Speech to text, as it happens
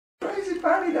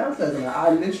party downstairs. And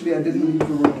I didn't leave the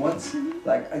room once.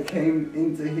 Like, I came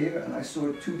into here and I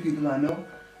saw two people I know,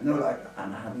 and they were like,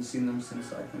 and I haven't seen them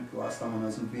since I think the last time when I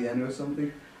was in Vienna or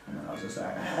something. And then I was just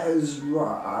like, how's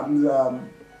and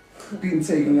been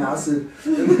taking acid.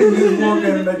 And then just walked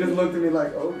in and they just looked at me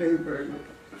like, okay, very good.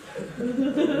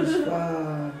 It was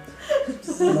fun.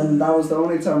 And then that was the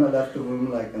only time I left the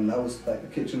room, like, and that was like the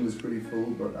kitchen was pretty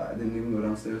full, but I didn't even go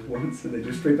downstairs once, and they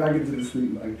just straight back into the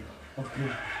sleep, like,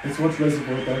 okay, let's watch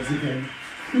Reservoir Dogs again.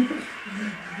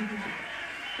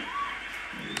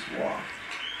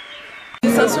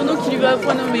 C'est un surnom qui lui va à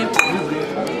point nommé.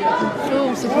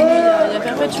 Oh, c'est connu, il y a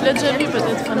Perpète, tu l'as déjà vu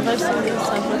peut-être, enfin bref, c'est un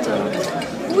pote.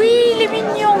 Oui, il est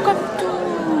mignon comme tout.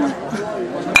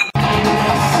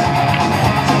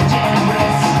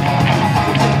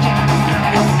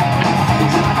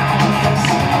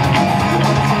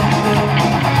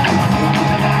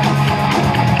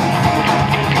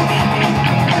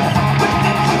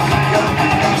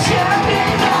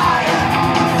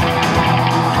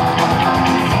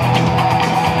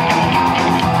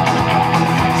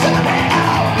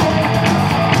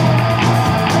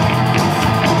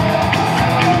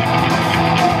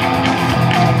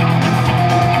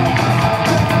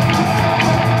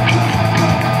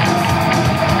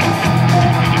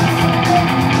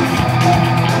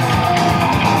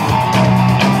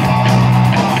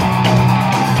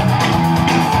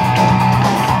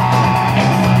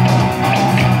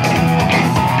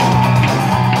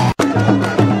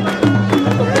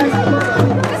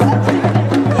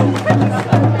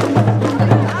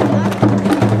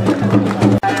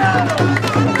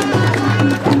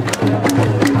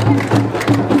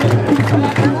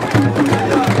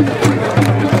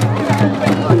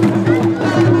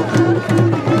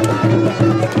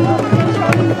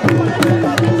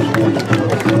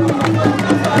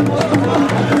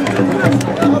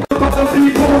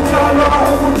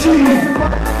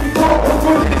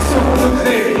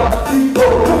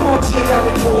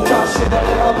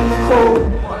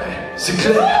 C'est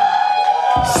clair.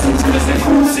 C'est tous les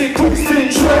écoutes, c'est tous les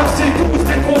joueurs, c'est tous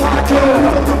les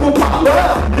convainceurs. Nos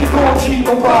parleurs, les bandits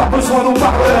n'ont pas besoin d'en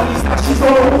parleurs. Ils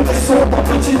volent des sons en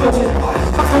petits noms.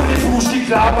 Pas comme les bouches qui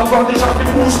clament, avoir déjà fait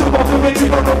bouche devant de mettre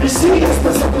dans l'homicide.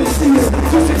 Espèce d'imbécile,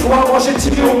 tous ces fois moi j'ai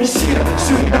tiré au missile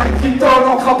sur une Clinton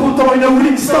en crapotant une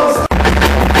Rolling Stones.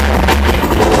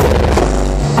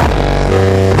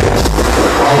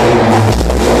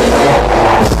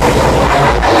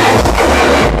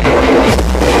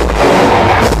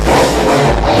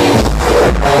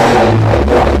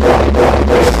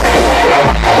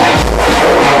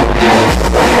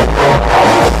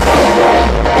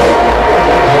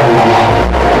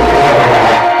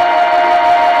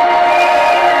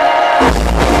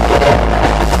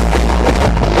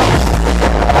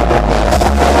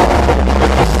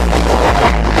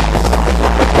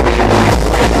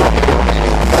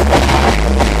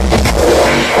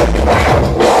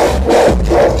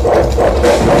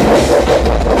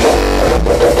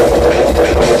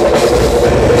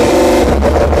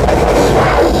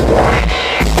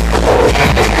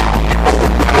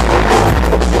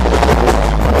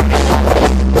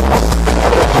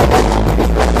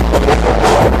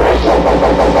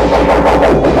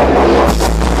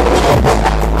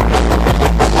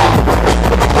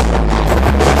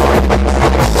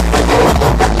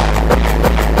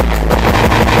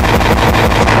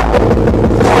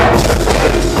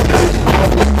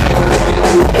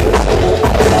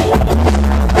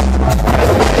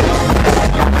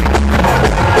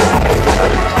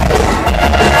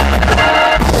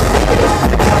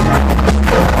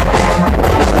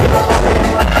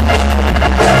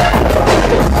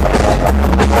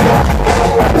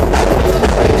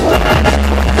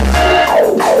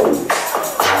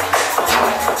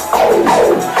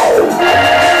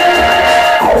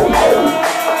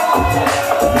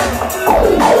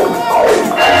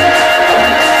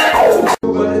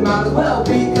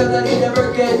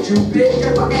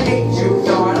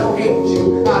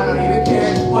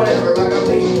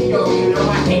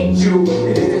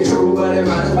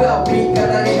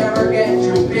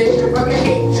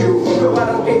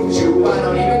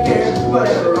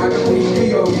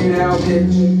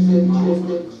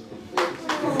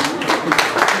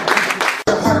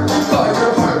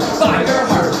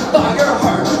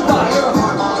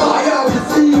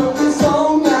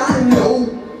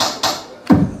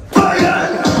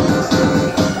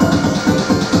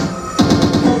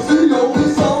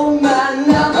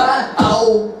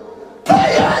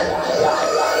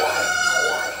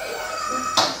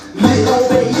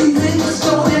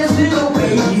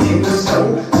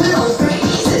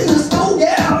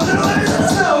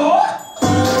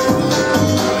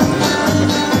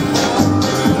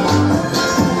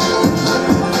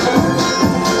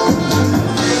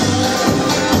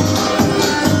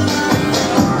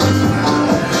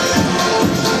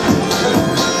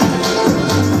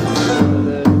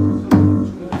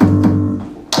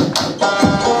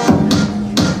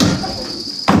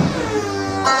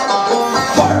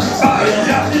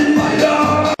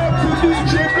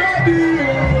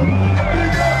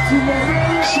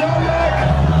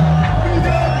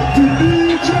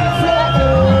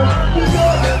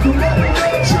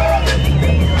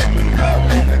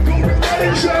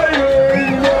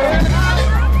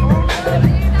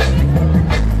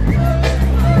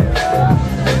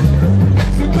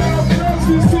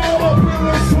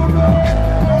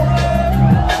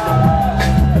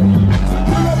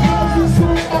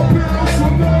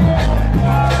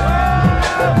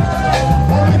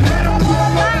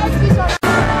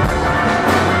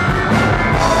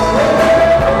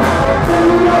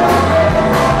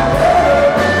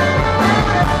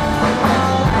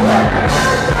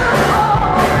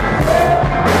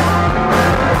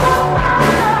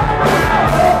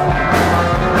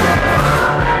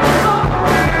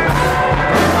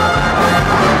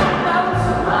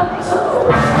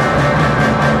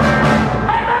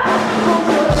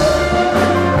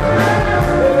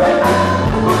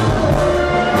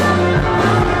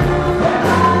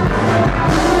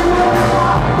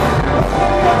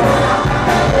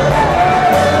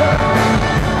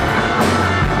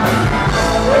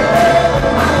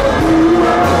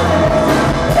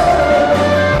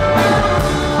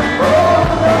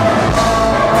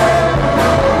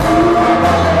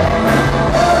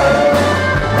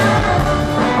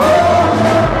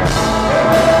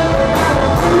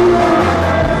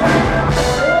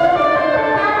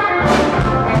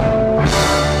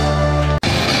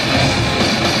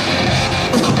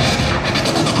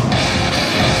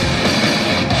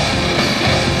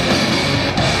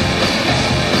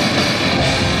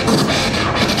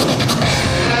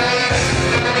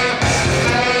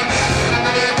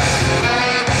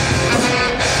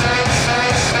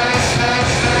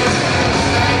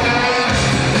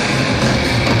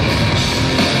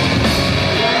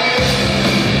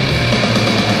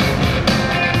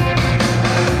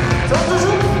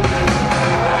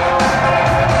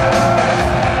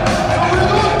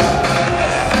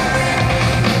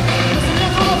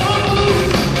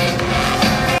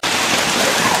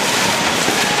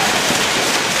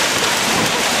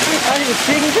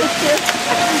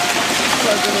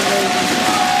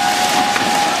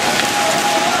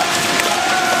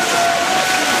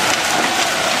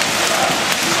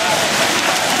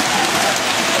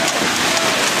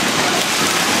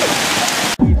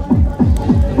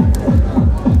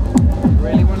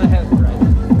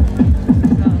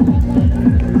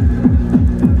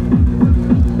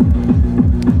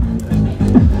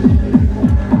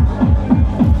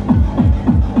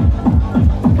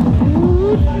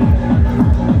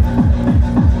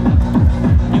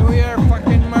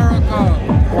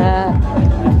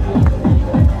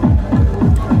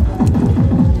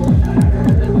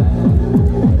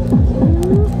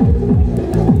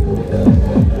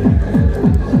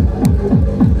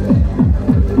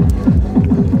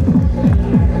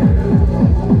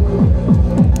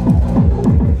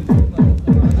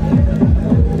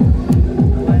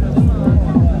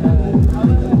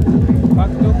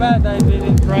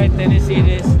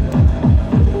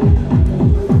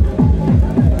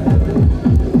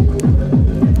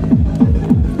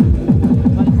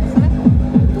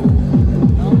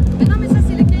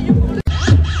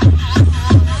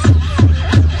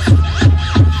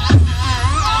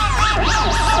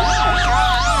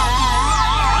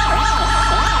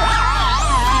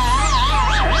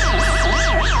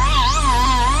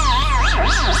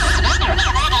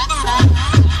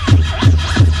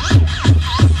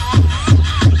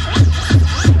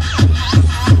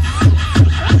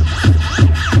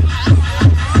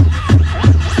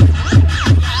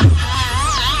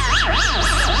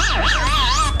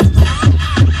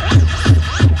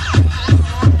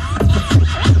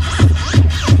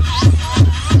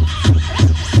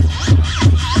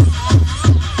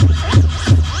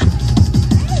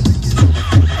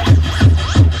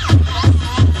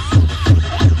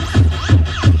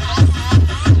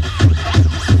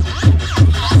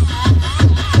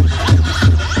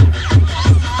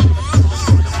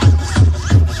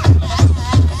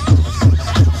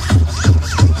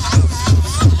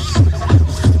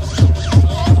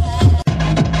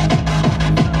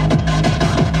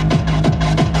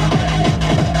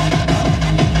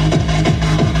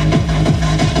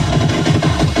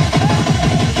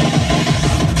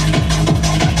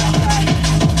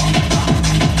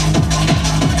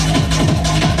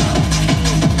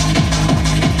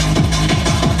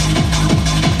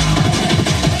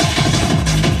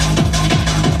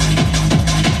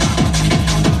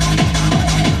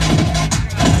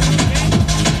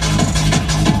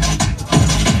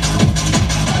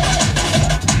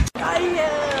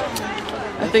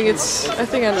 I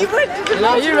think I know.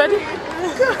 Are you ready?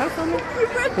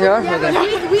 Yeah,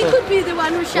 we could be the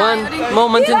one who shines. One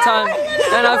moment in time,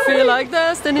 and I feel like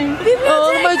destiny.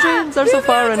 All my dreams are so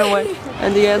far and away.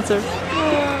 And the answer.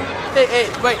 Hey,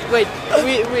 wait.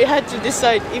 We had to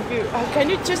decide if you. Can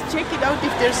you just check it out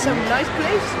if there's some nice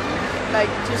place? Like,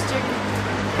 just check it.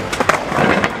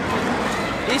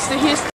 It's the history.